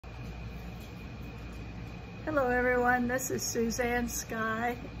Hello everyone, this is Suzanne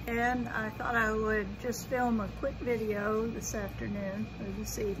Sky, and I thought I would just film a quick video this afternoon, or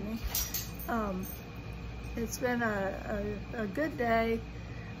this evening. It's been a good day,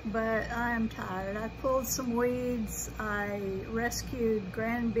 but I am tired. I pulled some weeds, I rescued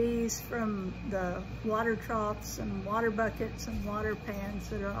grand bees from the water troughs and water buckets and water pans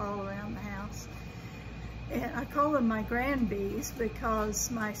that are all around the house. And I call them my grand bees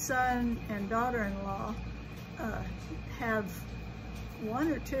because my son and daughter-in-law have one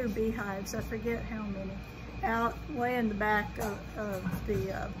or two beehives, I forget how many, out way in the back of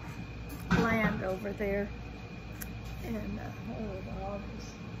the land over there. And oh, the dog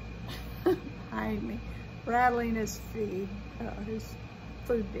is behind me, rattling his feed, his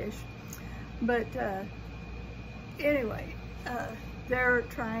food dish. But anyway, they're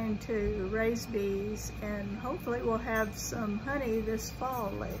trying to raise bees, and hopefully we'll have some honey this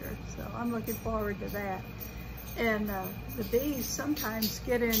fall later. So I'm looking forward to that. And the bees sometimes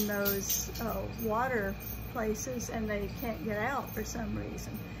get in those water places and they can't get out for some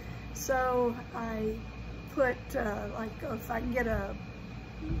reason. So I put, like, if I can get a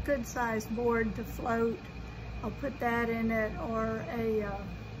good sized board to float, I'll put that in it, or a,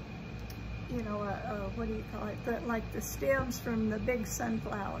 you know, what do you call it? Like the stems from the big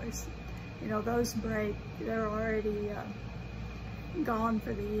sunflowers. You know, those break, they're already gone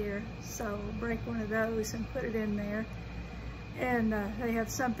for the year, so break one of those and put it in there, and they have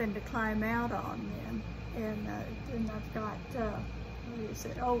something to climb out on then. And then I've got what is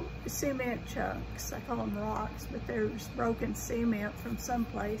it? Oh, cement chunks. I call them rocks, but there's broken cement from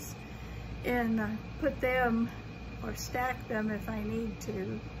someplace, and put them or stack them if I need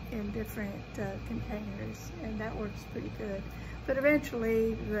to in different containers, and that works pretty good. But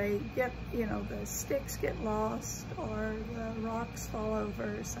eventually they get, you know, the sticks get lost or the rocks fall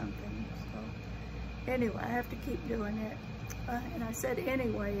over or something. So anyway, I have to keep doing it. And I said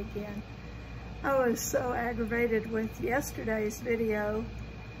anyway again. I was so aggravated with yesterday's video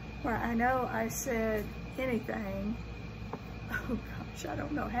where I know I said anything. Oh gosh, I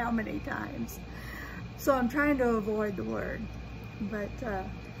don't know how many times. So I'm trying to avoid the word. But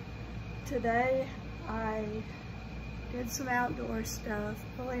today I did some outdoor stuff,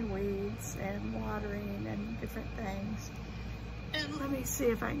 pulling weeds and watering and different things. And let me see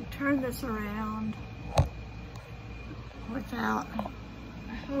if I can turn this around without,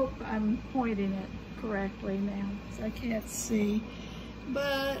 I hope I'm pointing it correctly now, because I can't see.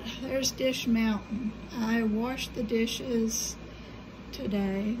 But there's Dish Mountain. I washed the dishes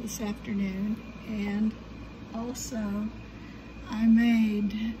today, this afternoon, and also I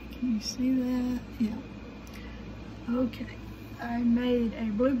made, can you see that? Yeah. Okay, I made a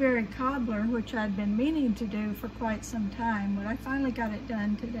blueberry cobbler, which I'd been meaning to do for quite some time, but I finally got it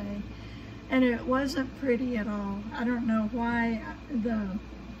done today. And it wasn't pretty at all. I don't know why the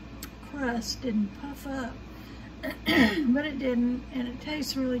crust didn't puff up, but it didn't, and it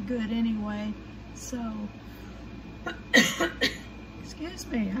tastes really good anyway. So, excuse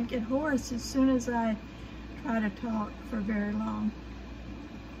me, I get hoarse as soon as I try to talk for very long.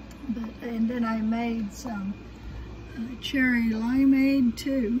 And then I made some cherry limeade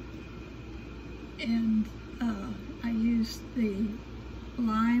too, and I used the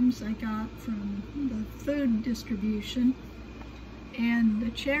limes I got from the food distribution, and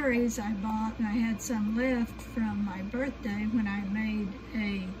the cherries I bought, and I had some left from my birthday when I made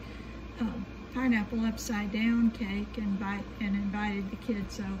a pineapple upside down cake and invited the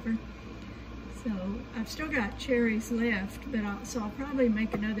kids over. So I've still got cherries left, but I'll probably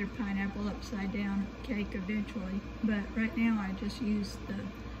make another pineapple upside down cake eventually. But right now I just use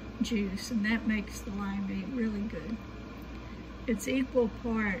the juice, and that makes the limeade really good. It's equal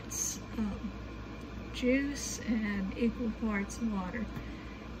parts juice and equal parts water.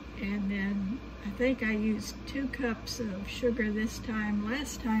 And then I think I used 2 cups of sugar this time.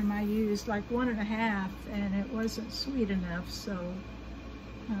 Last time I used like 1.5, and it wasn't sweet enough, so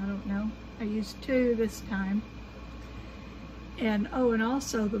I don't know. I used 2 this time. And oh, and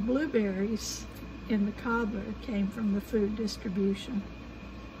also the blueberries in the cobbler came from the food distribution.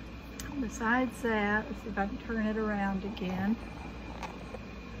 Besides that, let's see if I can turn it around again.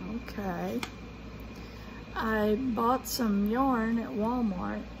 Okay. I bought some yarn at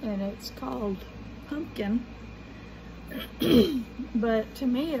Walmart, and it's called pumpkin. But to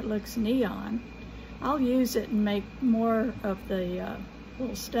me it looks neon. I'll use it and make more of the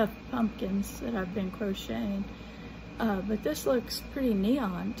little stuffed pumpkins that I've been crocheting. But this looks pretty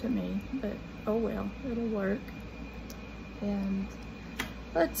neon to me, but oh well, it'll work. And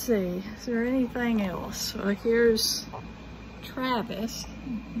let's see, is there anything else? So here's Travis.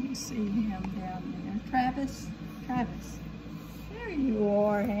 You can see him down there. Travis, Travis. There you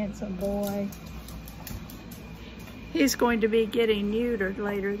are, handsome boy. He's going to be getting neutered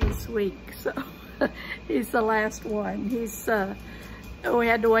later this week, so he's the last one. He's, we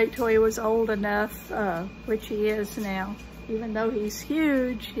had to wait till he was old enough, which he is now. Even though he's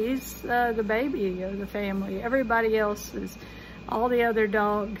huge, he's the baby of the family. Everybody else is, all the other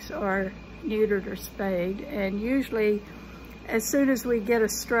dogs are neutered or spayed, and usually as soon as we get a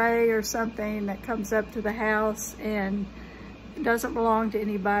stray or something that comes up to the house and doesn't belong to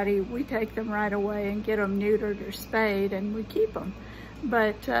anybody, we take them right away and get them neutered or spayed, and we keep them.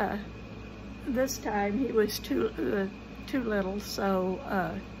 But this time he was too little, so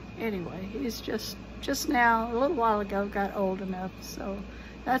anyway, he's just now, a little while ago, got old enough, so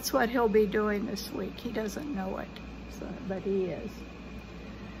that's what he'll be doing this week. He doesn't know it, so, but he is.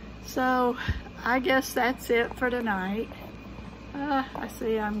 So I guess that's it for tonight. I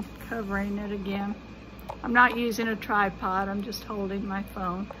see I'm covering it again. I'm not using a tripod, I'm just holding my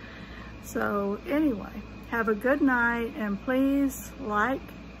phone. So anyway, have a good night, and please like,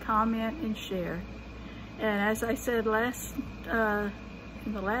 comment, and share. And as I said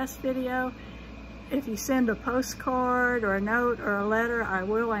in the last video, if you send a postcard or a note or a letter, I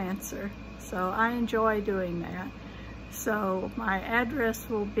will answer. So I enjoy doing that. So my address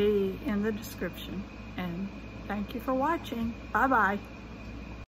will be in the description. And thank you for watching. Bye-bye.